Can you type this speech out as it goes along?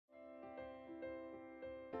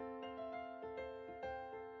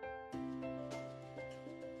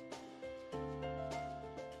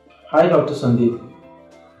Hi, Dr. Sandeep.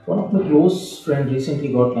 One of my close friends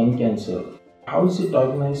recently got lung cancer. How is it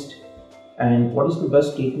diagnosed and what is the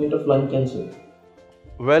best treatment of lung cancer?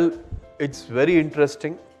 Well, it's very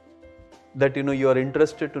interesting that you are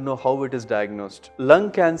interested to know how it is diagnosed. Lung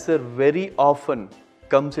cancer very often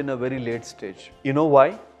comes in a very late stage. You know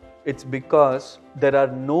why? It's because there are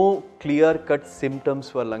no clear-cut symptoms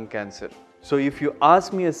for lung cancer. So if you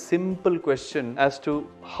ask me a simple question as to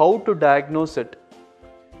how to diagnose it,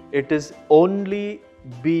 it is only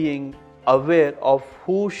being aware of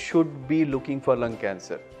who should be looking for lung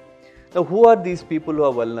cancer. Now, who are these people who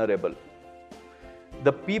are vulnerable?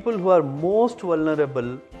 The people who are most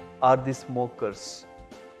vulnerable are the smokers.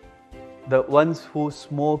 The ones who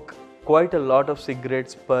smoke quite a lot of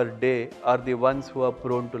cigarettes per day are the ones who are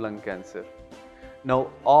prone to lung cancer. Now,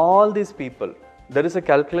 all these people, there is a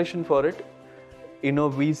calculation for it.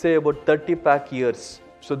 We say about 30 pack years.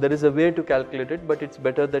 So there is a way to calculate it, but it's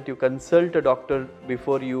better that you consult a doctor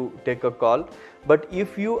before you take a call. But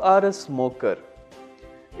if you are a smoker,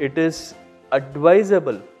 it is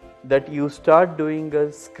advisable that you start doing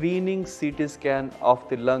a screening CT scan of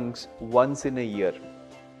the lungs once in a year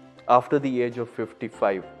after the age of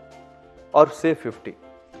 55 or say 50.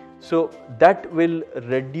 So that will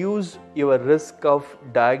reduce your risk of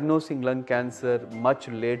diagnosing lung cancer much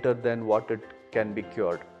later than what it can be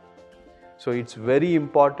cured. So it's very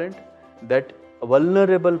important that a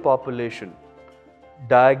vulnerable population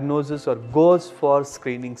diagnoses or goes for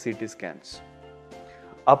screening CT scans.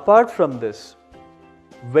 Apart from this,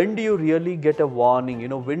 when do you really get a warning?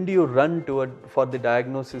 When do you run for the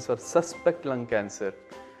diagnosis or suspect lung cancer?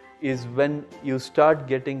 Is when you start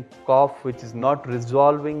getting cough which is not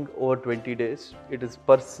resolving over 20 days. It is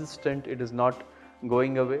persistent, it is not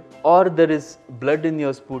going away. Or there is blood in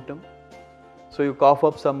your sputum. So you cough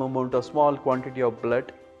up some amount of small quantity of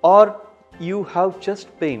blood, or you have chest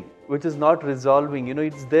pain which is not resolving,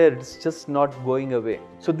 it's there, it's just not going away.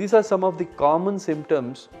 So these are some of the common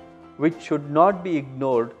symptoms which should not be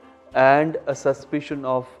ignored, and a suspicion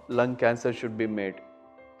of lung cancer should be made.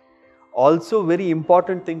 Also, very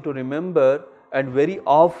important thing to remember and very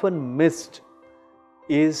often missed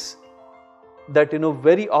is that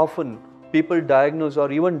very often people diagnose or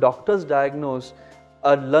even doctors diagnose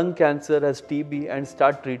a lung cancer as TB and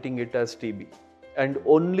start treating it as TB, and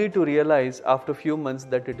only to realize after a few months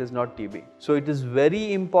that it is not TB. So it is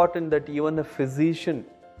very important that even a physician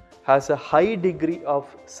has a high degree of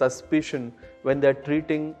suspicion when they are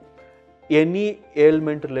treating any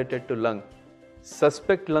ailment related to lung.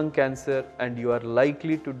 Suspect lung cancer and you are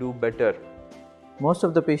likely to do better. Most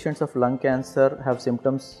of the patients of lung cancer have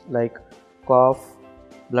symptoms like cough,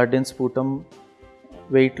 blood in sputum,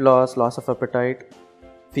 weight loss, loss of appetite,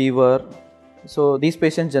 fever. So these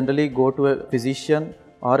patients generally go to a physician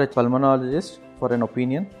or a pulmonologist for an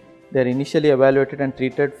opinion. They are initially evaluated and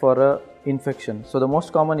treated for a infection. So the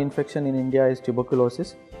most common infection in India is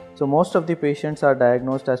tuberculosis. So most of the patients are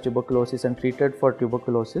diagnosed as tuberculosis and treated for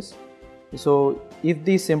tuberculosis. So if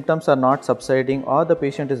these symptoms are not subsiding or the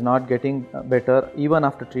patient is not getting better even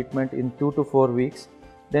after treatment in 2 to 4 weeks,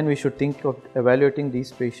 then we should think of evaluating these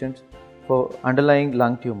patients for underlying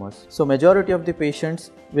lung tumors. So majority of the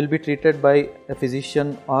patients will be treated by a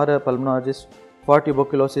physician or a pulmonologist for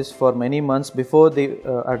tuberculosis for many months before they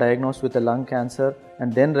are diagnosed with a lung cancer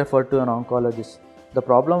and then referred to an oncologist. The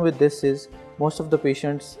problem with this is most of the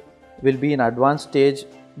patients will be in advanced stage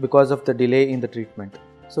because of the delay in the treatment.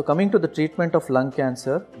 So coming to the treatment of lung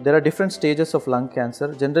cancer, there are different stages of lung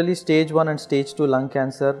cancer. Generally stage 1 and stage 2 lung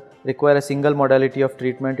cancer require a single modality of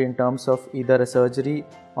treatment in terms of either a surgery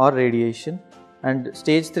or radiation, and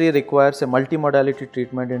stage 3 requires a multimodality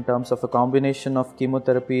treatment in terms of a combination of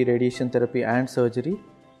chemotherapy, radiation therapy and surgery,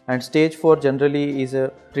 and stage 4 generally is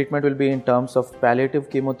a treatment will be in terms of palliative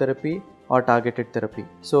chemotherapy or targeted therapy.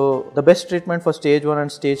 So the best treatment for stage 1 and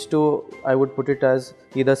stage 2, I would put it as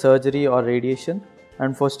either surgery or radiation.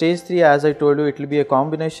 And for stage 3, as I told you, it will be a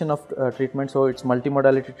combination of treatment. So it's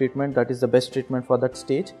multimodality treatment, that is the best treatment for that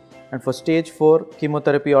stage. And for stage 4,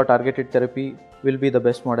 chemotherapy or targeted therapy will be the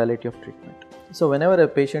best modality of treatment. So whenever a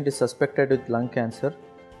patient is suspected with lung cancer,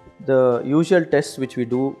 the usual tests which we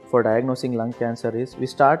do for diagnosing lung cancer is we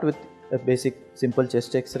start with a basic simple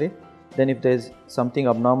chest x-ray. Then if there is something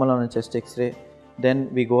abnormal on a chest x-ray,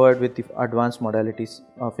 then we go ahead with the advanced modalities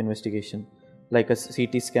of investigation like a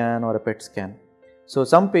CT scan or a PET scan. So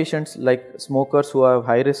some patients like smokers who have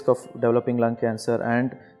high risk of developing lung cancer,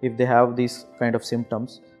 and if they have these kind of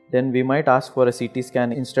symptoms, then we might ask for a CT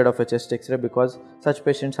scan instead of a chest x-ray, because such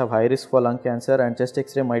patients have high risk for lung cancer and chest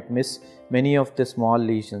x-ray might miss many of the small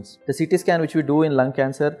lesions. The CT scan which we do in lung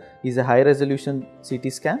cancer is a high resolution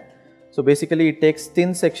CT scan. So basically it takes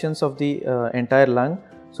thin sections of the entire lung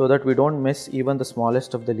so that we don't miss even the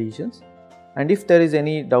smallest of the lesions. And if there is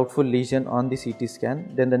any doubtful lesion on the CT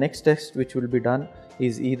scan, then the next test which will be done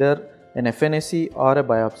is either an FNAC or a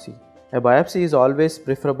biopsy. A biopsy is always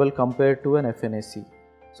preferable compared to an FNAC.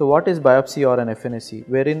 So what is biopsy or an FNAC?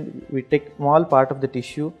 Wherein we take small part of the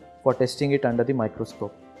tissue for testing it under the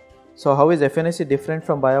microscope. So how is FNAC different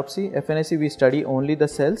from biopsy? FNAC we study only the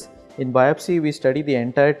cells. In biopsy we study the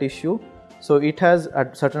entire tissue. So it has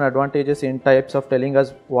certain advantages in types of telling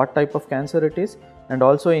us what type of cancer it is, and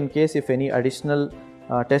also in case if any additional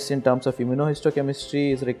tests in terms of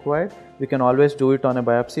immunohistochemistry is required, we can always do it on a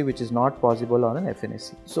biopsy, which is not possible on an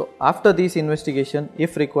FNAC. So after this investigation,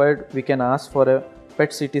 if required, we can ask for a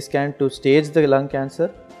PET CT scan to stage the lung cancer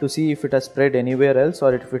to see if it has spread anywhere else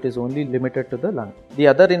or if it is only limited to the lung. The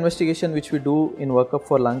other investigation which we do in workup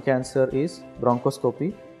for lung cancer is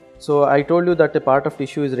bronchoscopy. So I told you that a part of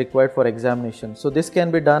tissue is required for examination. So this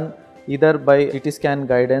can be done either by CT scan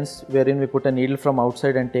guidance, wherein we put a needle from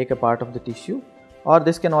outside and take a part of the tissue, or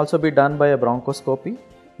this can also be done by a bronchoscopy,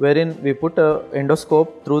 wherein we put a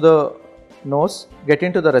endoscope through the nose, get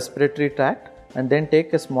into the respiratory tract, and then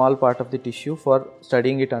take a small part of the tissue for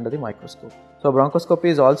studying it under the microscope. So bronchoscopy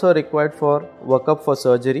is also required for workup for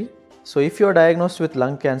surgery. So if you are diagnosed with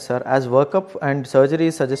lung cancer, as workup and surgery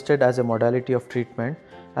is suggested as a modality of treatment,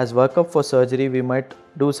 as workup for surgery we might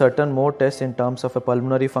do certain more tests in terms of a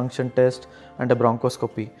pulmonary function test and a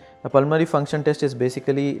bronchoscopy. A pulmonary function test is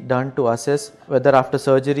basically done to assess whether after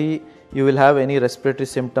surgery you will have any respiratory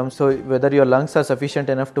symptoms, so whether your lungs are sufficient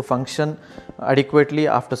enough to function adequately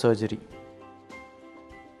after surgery.